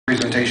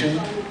presentation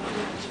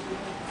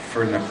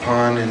for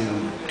Nippon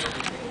in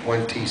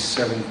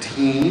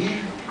 2017.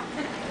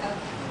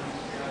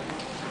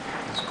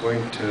 It's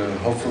going to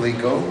hopefully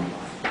go.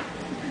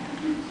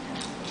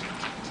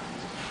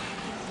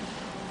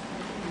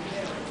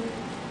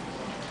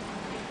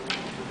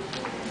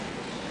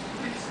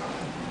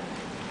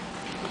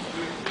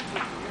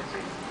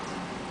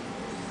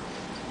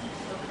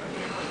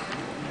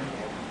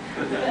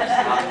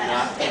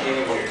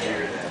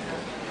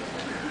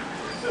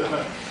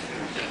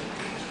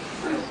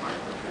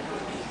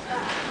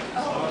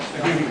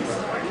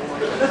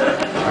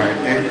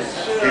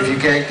 If you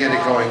can't get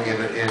it going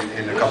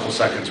in a couple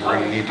seconds, we're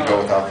going to need to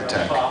go without the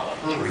tech.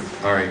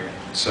 All right.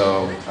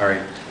 So,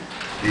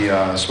 the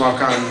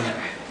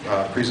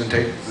SMOFCon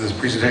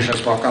presentation of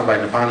SMOFCon by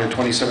Nippon in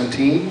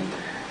 2017,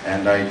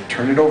 and I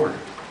turn it over.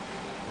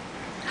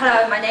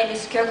 Hello, my name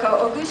is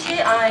Kyoko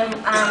Oguchi.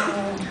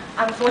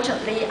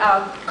 Unfortunately,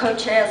 our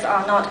co-chairs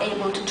are not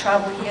able to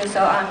travel here,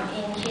 so I'm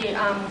in here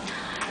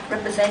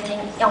representing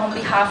on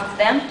behalf of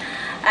them.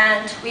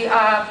 And we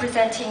are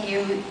presenting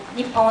you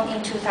Nippon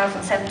in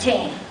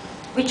 2017,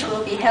 which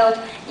will be held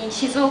in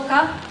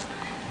Shizuoka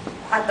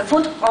at the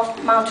foot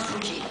of Mount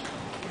Fuji.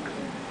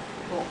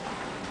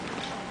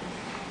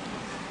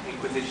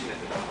 Inquisition at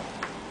the top.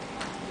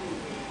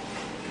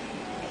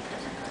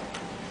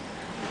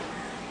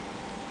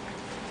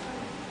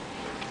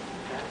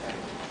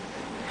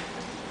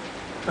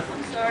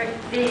 I'm sorry,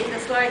 the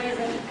slide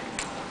isn't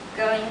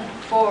going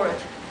forward,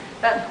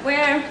 but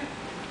where?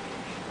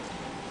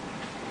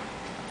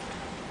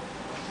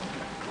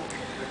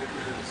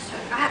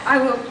 I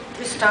will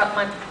restart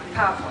my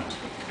PowerPoint.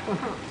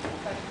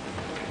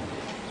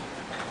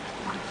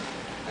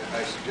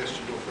 I suggest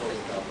you go fill the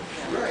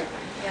PowerPoint. Right.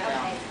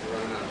 Yeah.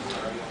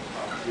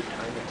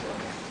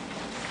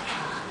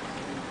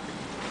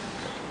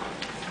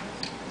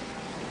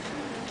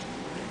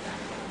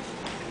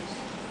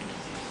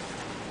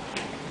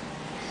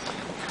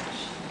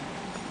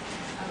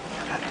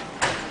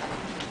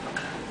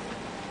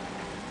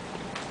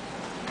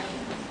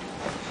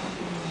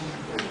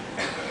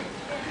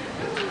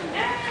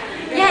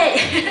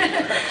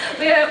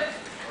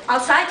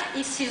 Outside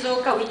is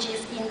Shizuoka, which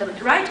is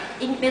right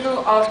in the middle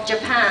of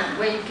Japan,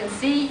 where you can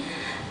see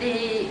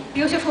the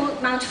beautiful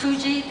Mount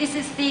Fuji. This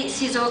is the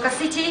Shizuoka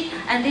city,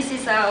 and this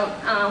is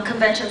our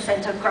convention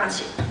center, ground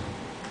ship.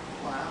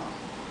 Wow.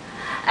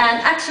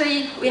 And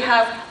actually, we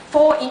have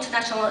 4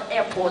 international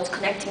airports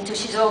connecting to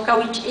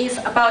Shizuoka, which is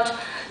about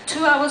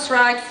 2 hours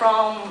ride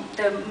from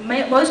the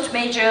most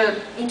major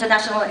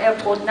international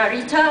airport,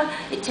 Narita.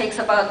 It takes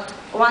about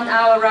 1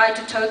 hour ride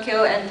to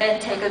Tokyo, and then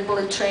take a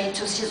bullet train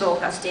to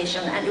Shizuoka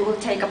station, and it will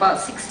take about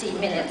 60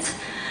 minutes.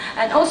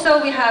 And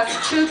also we have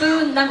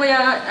Chubu,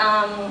 Nagoya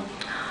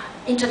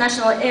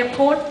International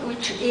Airport,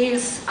 which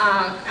is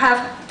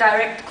have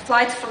direct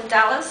flights from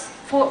Dallas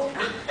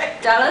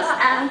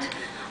and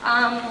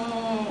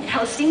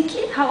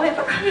Helsinki,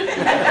 however.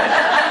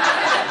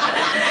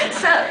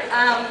 So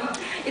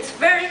it's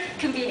very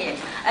convenient.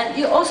 And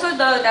you also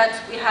know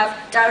that we have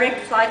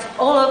direct flights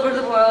all over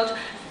the world,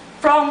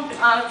 from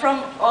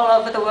all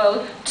over the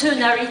world to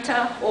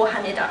Narita or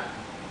Haneda.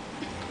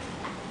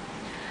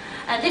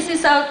 And this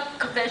is our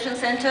convention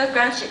center,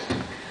 ground ship.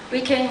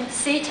 We can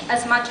seat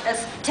as much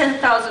as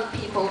 10,000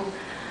 people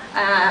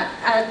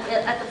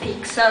at the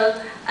peak.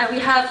 So we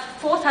have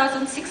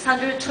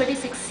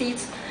 4,626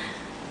 seats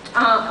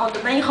on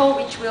the main hall,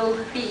 which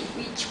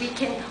we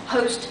can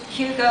host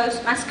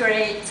hugos,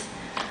 masquerades,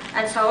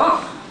 and so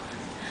on.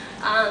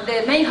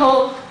 The main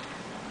hall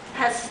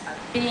has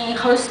been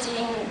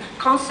hosting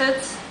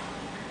concerts,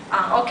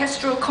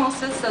 orchestral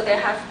concerts, so they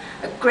have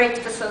a great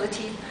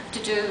facility to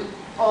do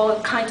all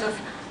kinds of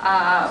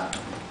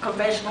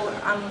conventional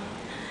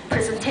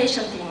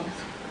presentation things.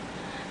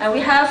 And we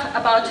have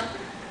about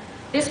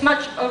this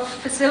much of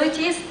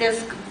facilities.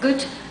 There's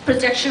good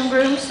projection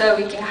room, so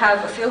we can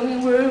have a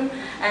filming room,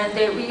 and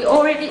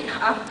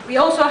we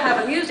also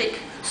have a music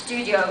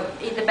studio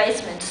in the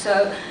basement,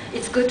 so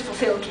it's good for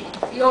filming.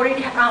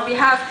 We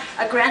have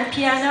a grand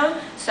piano,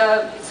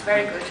 so it's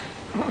very good.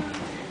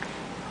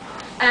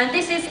 And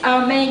this is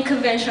our main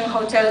convention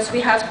hotels.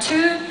 We have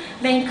 2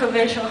 main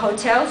convention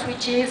hotels,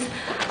 which is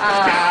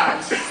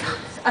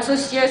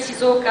Associate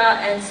Shizuoka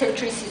and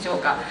Century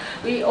Shizuoka.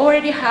 We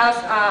already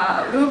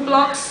have room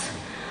blocks.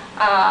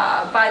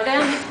 By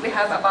then, we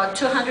have about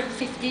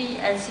 250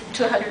 and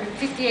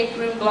 258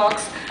 room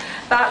blocks,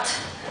 but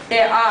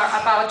there are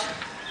about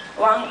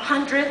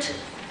 100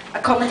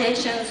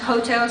 accommodations,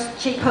 hotels,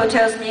 cheap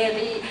hotels near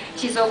the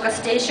Shizuoka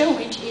station,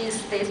 which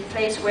is the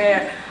place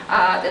where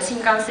the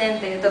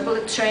Shinkansen, the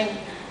bullet train,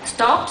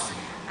 stops.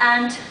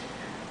 And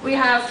we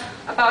have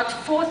about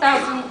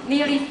 4,000,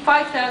 nearly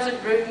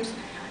 5,000 rooms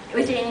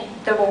within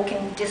the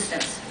walking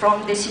distance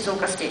from the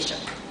Shizuoka station.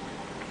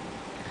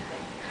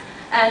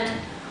 And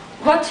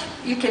what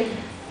you can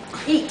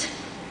eat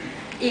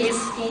in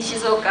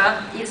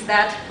Shizuoka is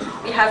that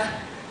we have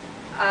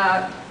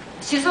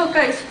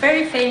Shizuoka is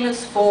very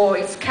famous for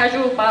its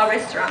casual bar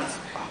restaurants.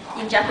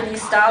 in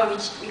Japanese style,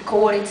 which we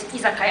call it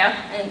izakaya.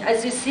 And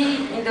as you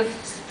see in the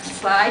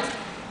slide,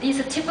 these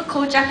are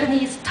typical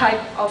Japanese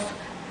type of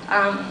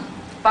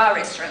bar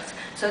restaurants.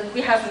 So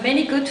we have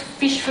many good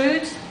fish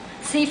foods,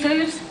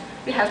 seafoods,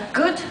 we have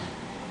good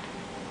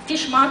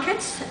fish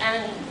markets,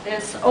 and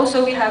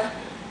we have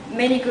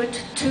many good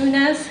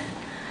tunas.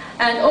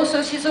 And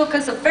also Shizuoka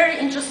is a very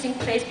interesting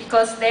place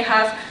because they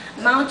have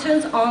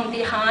mountains on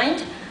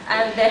behind,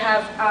 and they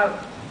have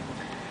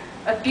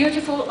a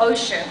beautiful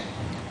ocean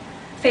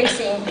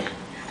facing,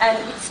 and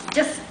it's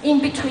just in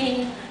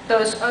between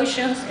those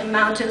oceans and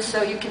mountains,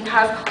 so you can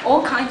have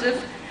all kinds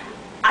of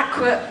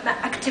aqua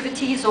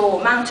activities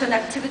or mountain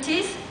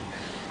activities.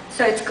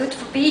 So it's good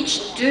for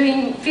beach,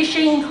 doing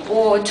fishing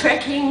or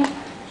trekking,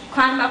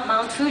 climb up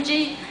Mount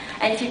Fuji.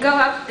 And if you go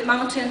up the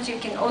mountains, you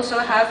can also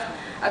have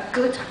a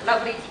good,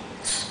 lovely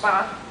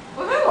spa,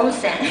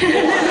 onsen.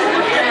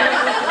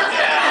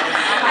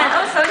 And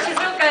also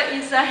Shizuoka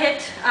is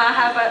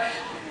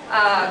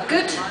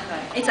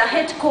it's a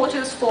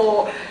headquarters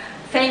for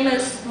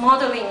famous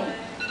modeling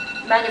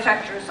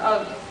manufacturers.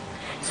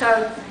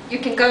 So you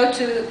can go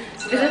to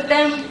visit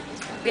them.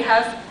 We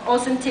have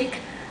authentic,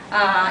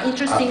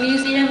 interesting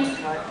museums.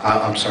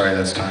 I'm sorry,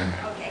 that's time.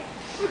 Okay.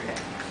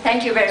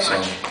 Thank you very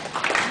much.